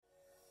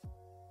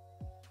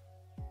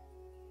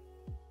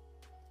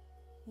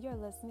You're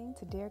listening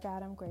to Dear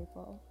God, I'm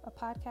Grateful, a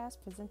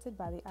podcast presented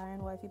by the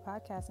Iron Wifey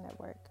Podcast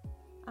Network.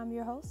 I'm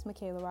your host,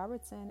 Michaela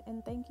Robertson,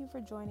 and thank you for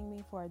joining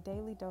me for a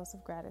daily dose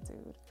of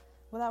gratitude.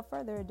 Without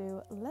further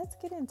ado, let's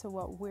get into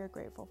what we're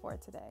grateful for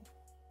today.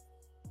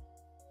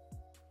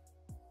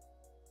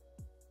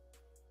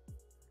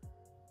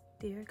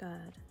 Dear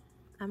God,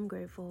 I'm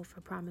grateful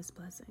for promised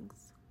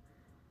blessings.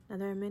 Now,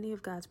 there are many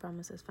of God's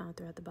promises found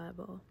throughout the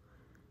Bible,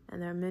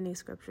 and there are many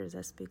scriptures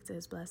that speak to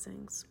his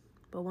blessings.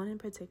 But one in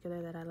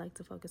particular that I'd like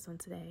to focus on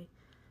today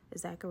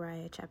is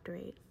Zechariah chapter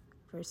 8,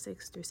 verse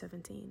 6 through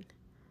 17.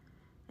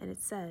 And it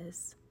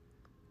says,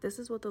 "This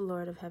is what the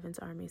Lord of Heaven's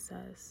army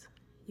says.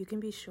 You can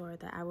be sure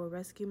that I will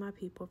rescue my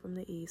people from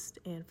the east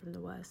and from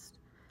the west.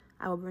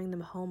 I will bring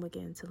them home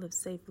again to live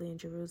safely in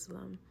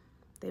Jerusalem.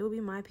 They will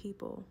be my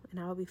people, and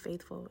I will be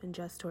faithful and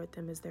just toward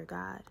them as their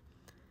God.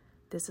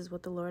 This is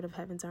what the Lord of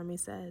Heaven's army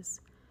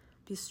says.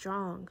 Be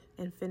strong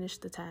and finish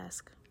the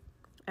task.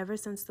 Ever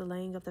since the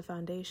laying of the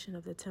foundation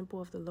of the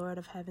temple of the Lord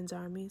of Heaven's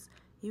armies,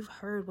 you've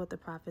heard what the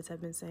prophets have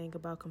been saying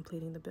about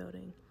completing the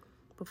building.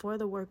 Before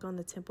the work on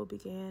the temple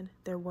began,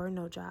 there were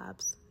no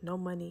jobs, no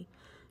money,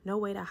 no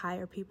way to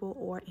hire people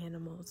or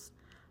animals.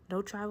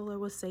 No traveler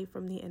was safe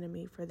from the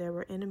enemy, for there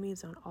were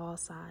enemies on all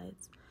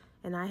sides,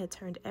 and I had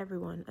turned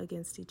everyone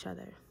against each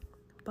other.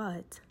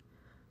 But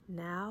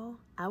now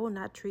I will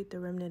not treat the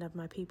remnant of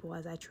my people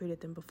as I treated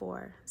them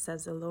before,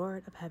 says the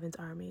Lord of Heaven's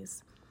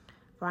armies.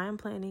 For I am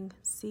planting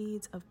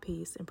seeds of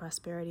peace and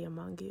prosperity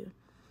among you.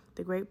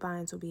 The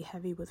grapevines will be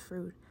heavy with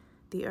fruit.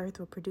 The earth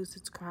will produce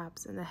its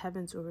crops, and the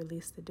heavens will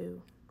release the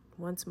dew.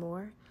 Once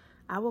more,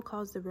 I will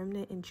cause the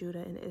remnant in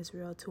Judah and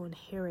Israel to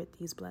inherit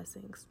these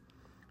blessings.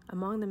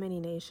 Among the many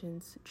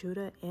nations,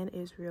 Judah and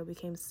Israel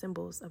became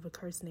symbols of a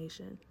cursed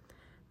nation,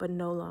 but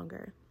no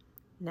longer.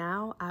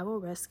 Now I will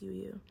rescue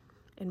you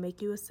and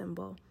make you a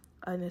symbol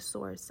and a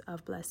source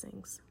of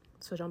blessings.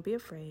 So don't be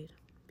afraid,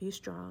 be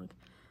strong,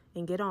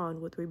 and get on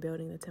with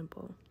rebuilding the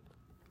temple.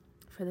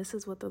 For this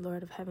is what the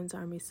Lord of Heaven's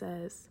army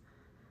says.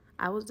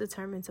 I was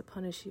determined to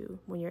punish you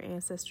when your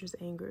ancestors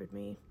angered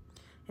me,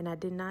 and I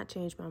did not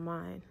change my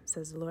mind,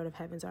 says the Lord of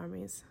Heaven's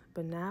armies.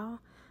 But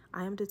now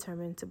I am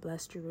determined to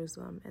bless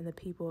Jerusalem and the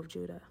people of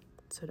Judah.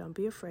 So don't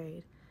be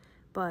afraid,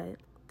 but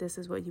this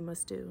is what you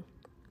must do.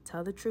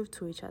 Tell the truth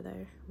to each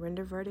other,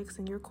 render verdicts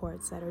in your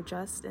courts that are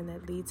just and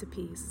that lead to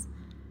peace.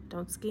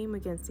 Don't scheme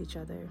against each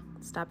other.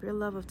 Stop your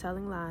love of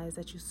telling lies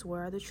that you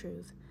swear are the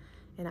truth.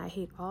 And I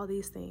hate all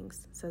these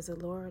things, says the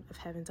Lord of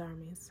Heaven's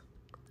armies."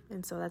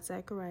 And so that's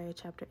Zechariah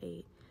chapter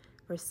 8,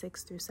 verse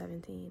 6 through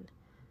 17.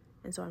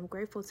 And so I'm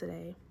grateful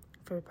today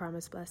for the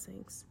promised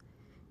blessings.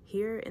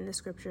 Here in the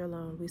scripture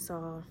alone, we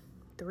saw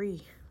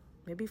 3,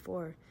 maybe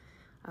 4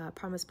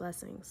 promised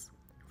blessings.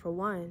 For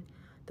one,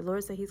 the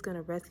Lord said he's going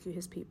to rescue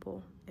his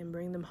people and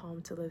bring them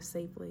home to live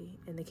safely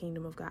in the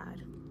kingdom of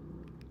God.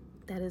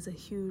 That is a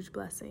huge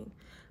blessing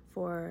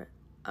for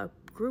a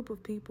group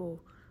of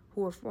people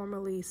who were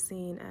formerly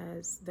seen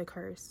as the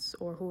curse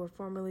or who were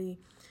formerly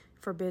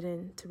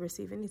forbidden to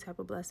receive any type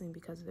of blessing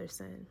because of their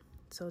sin.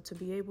 So to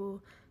be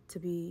able to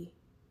be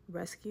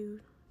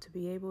rescued, to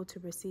be able to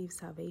receive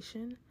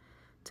salvation,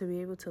 to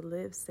be able to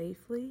live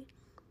safely,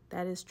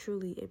 that is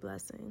truly a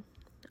blessing.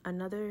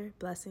 Another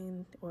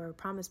blessing or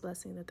promised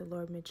blessing that the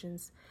Lord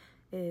mentions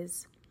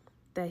is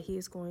that he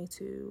is going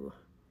to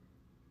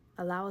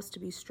allow us to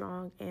be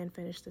strong and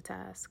finish the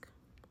task.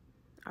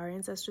 Our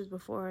ancestors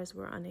before us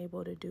were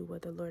unable to do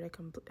what the Lord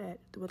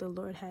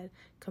had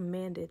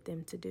commanded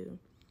them to do.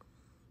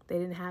 They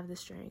didn't have the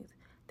strength.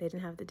 They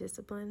didn't have the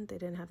discipline. They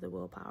didn't have the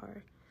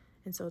willpower.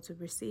 And so to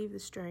receive the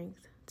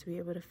strength to be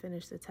able to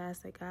finish the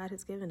task that God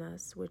has given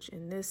us, which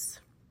in this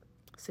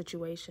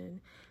situation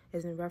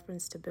is in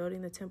reference to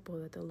building the temple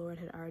that the Lord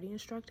had already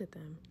instructed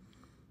them,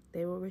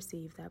 they will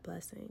receive that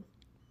blessing.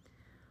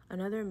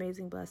 Another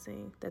amazing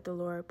blessing that the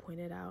Lord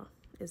pointed out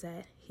is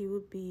that he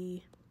would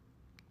be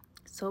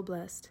so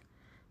blessed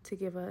to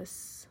give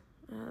us,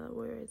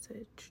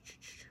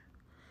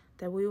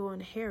 that we will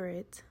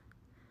inherit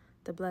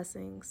the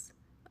blessings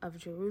of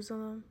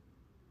Jerusalem,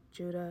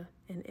 Judah,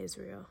 and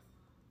Israel.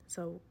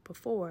 So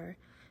before,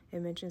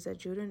 it mentions that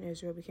Judah and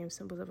Israel became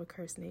symbols of a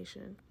cursed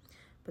nation,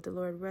 but the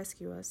Lord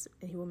rescue us,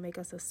 and he will make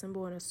us a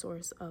symbol and a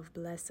source of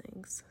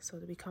blessings. So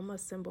to become a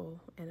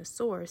symbol and a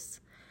source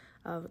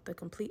of the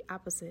complete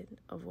opposite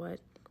of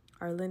what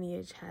our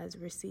lineage has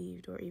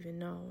received or even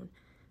known,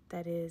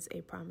 that is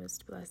a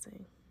promised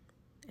blessing.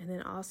 And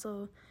then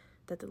also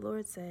that the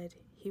Lord said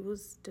he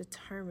was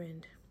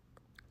determined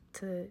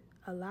to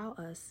allow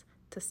us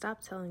to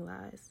stop telling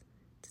lies,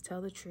 to tell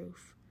the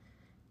truth,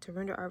 to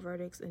render our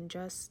verdicts in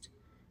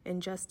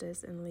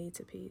justice and lead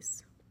to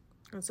peace.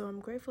 And so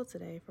I'm grateful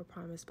today for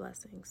promised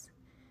blessings.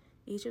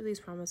 Each of these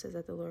promises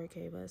that the Lord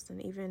gave us,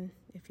 and even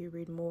if you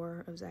read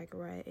more of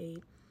Zechariah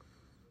 8,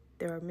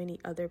 there are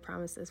many other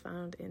promises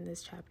found in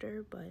this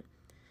chapter, but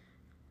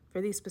for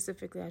these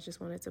specifically, I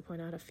just wanted to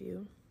point out a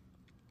few.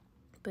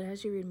 But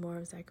as you read more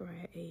of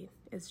Zechariah 8,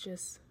 it's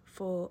just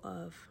full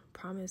of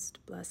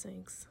promised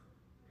blessings.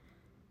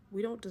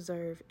 we don't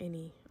deserve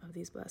any of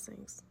these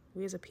blessings.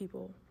 We as a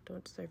people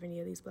don't deserve any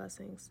of these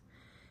blessings.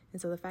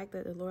 And so the fact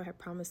that the Lord had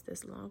promised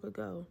this long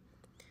ago,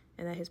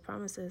 and that his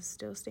promises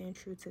still stand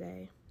true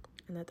today,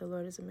 and that the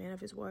Lord is a man of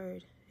his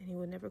word, and he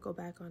will never go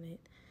back on it,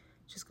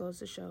 just goes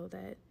to show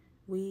that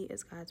we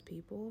as God's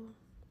people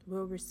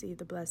will receive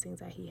the blessings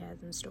that he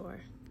has in store.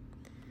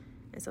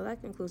 And so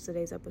that concludes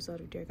today's episode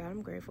of Dear God,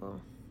 I'm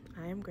Grateful.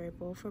 I am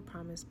grateful for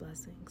promised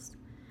blessings.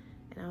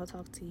 And I will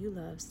talk to you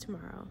loves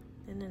tomorrow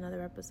in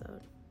another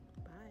episode.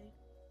 Bye.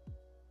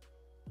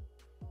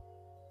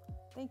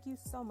 Thank you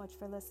so much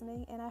for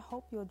listening, and I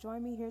hope you'll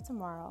join me here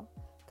tomorrow.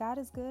 God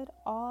is good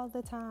all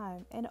the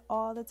time, and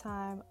all the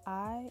time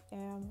I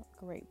am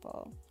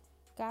grateful.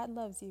 God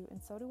loves you,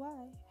 and so do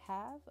I.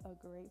 Have a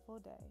grateful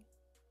day.